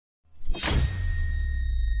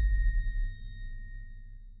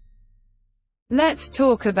Let's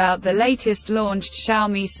talk about the latest launched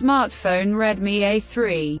Xiaomi smartphone Redmi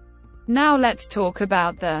A3. Now let's talk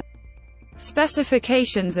about the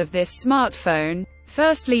specifications of this smartphone.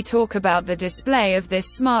 Firstly, talk about the display of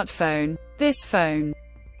this smartphone. This phone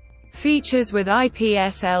features with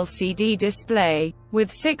IPS LCD display, with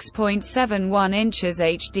 6.71 inches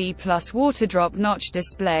HD plus waterdrop notch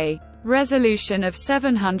display, resolution of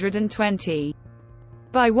 720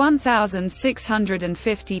 by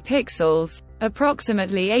 1650 pixels,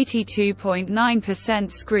 approximately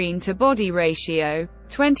 82.9% screen-to-body ratio,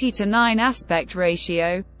 20:9 aspect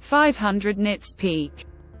ratio, 500 nits peak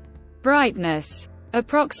brightness,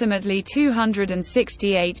 approximately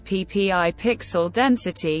 268 ppi pixel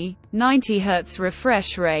density, 90 Hz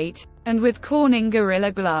refresh rate, and with Corning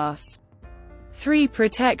Gorilla Glass 3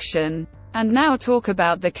 protection. And now talk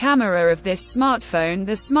about the camera of this smartphone.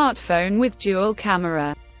 The smartphone with dual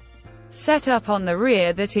camera setup on the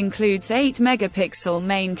rear that includes 8 megapixel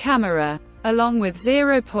main camera, along with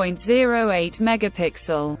 0.08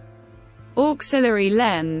 megapixel auxiliary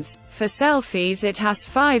lens. For selfies it has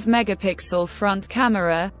 5 megapixel front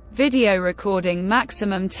camera, video recording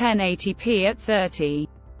maximum 1080p at 30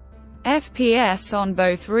 fps on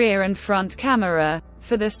both rear and front camera.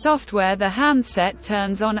 For the software, the handset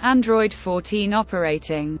turns on Android 14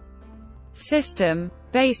 operating system,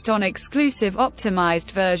 based on exclusive optimized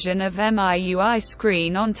version of MIUI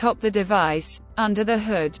screen on top the device. Under the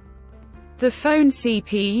hood, the phone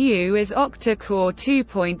CPU is octa-core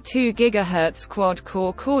 2.2 GHz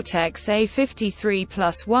quad-core Cortex A53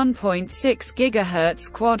 plus 1.6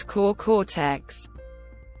 GHz quad-core Cortex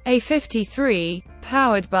A53,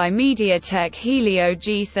 powered by MediaTek Helio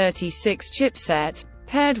G36 chipset,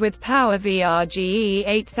 paired with PowerVR GE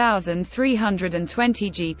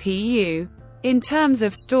 8320 GPU. In terms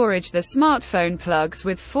of storage, the smartphone plugs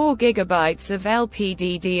with 4 GB of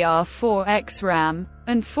LPDDR4X RAM,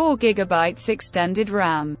 and 4 GB extended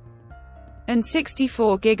RAM, and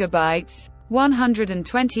 64 GB,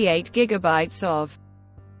 128 GB of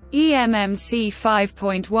eMMC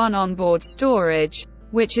 5.1 onboard storage,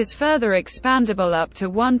 which is further expandable up to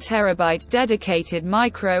 1 TB dedicated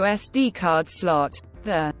micro SD card slot.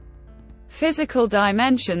 The physical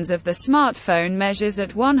dimensions of the smartphone measures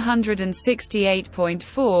at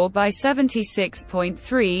 168.4 by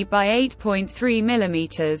 76.3 by 8.3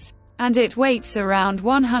 mm, and it weighs around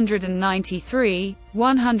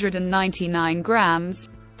 199 grams.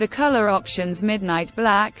 The color options: midnight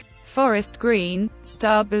black, forest green,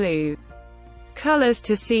 star blue. Colors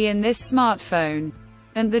to see in this smartphone.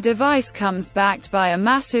 And the device comes backed by a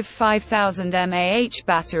massive 5000 mAh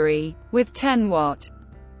battery, with 10-watt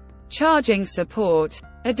charging support.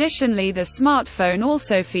 Additionally, the smartphone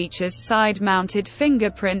also features side-mounted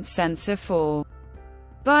fingerprint sensor for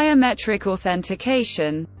biometric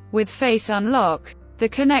authentication. With Face Unlock, the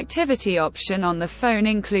connectivity option on the phone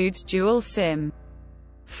includes dual SIM,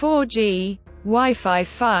 4G, Wi-Fi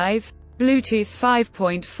 5, Bluetooth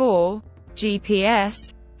 5.4,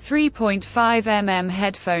 GPS, 3.5 mm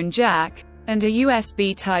headphone jack, and a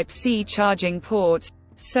USB Type-C charging port.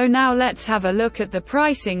 So now let's have a look at the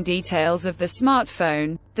pricing details of the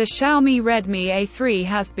smartphone. The Xiaomi Redmi A3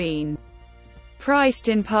 has been priced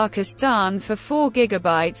in Pakistan for 4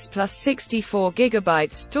 GB plus 64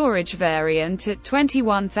 GB storage variant at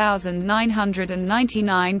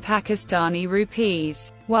 21,999 Pakistani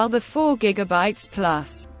rupees, while the 4 GB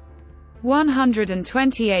plus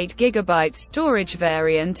 128 GB storage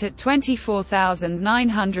variant at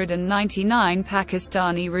 24,999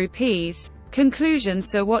 Pakistani rupees. Conclusion: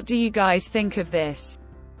 so what do you guys think of this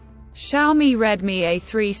Xiaomi Redmi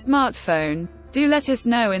A3 smartphone? Do let us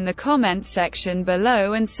know in the comment section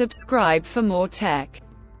below and subscribe for more tech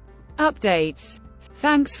updates.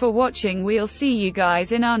 Thanks for watching. We'll see you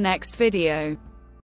guys in our next video.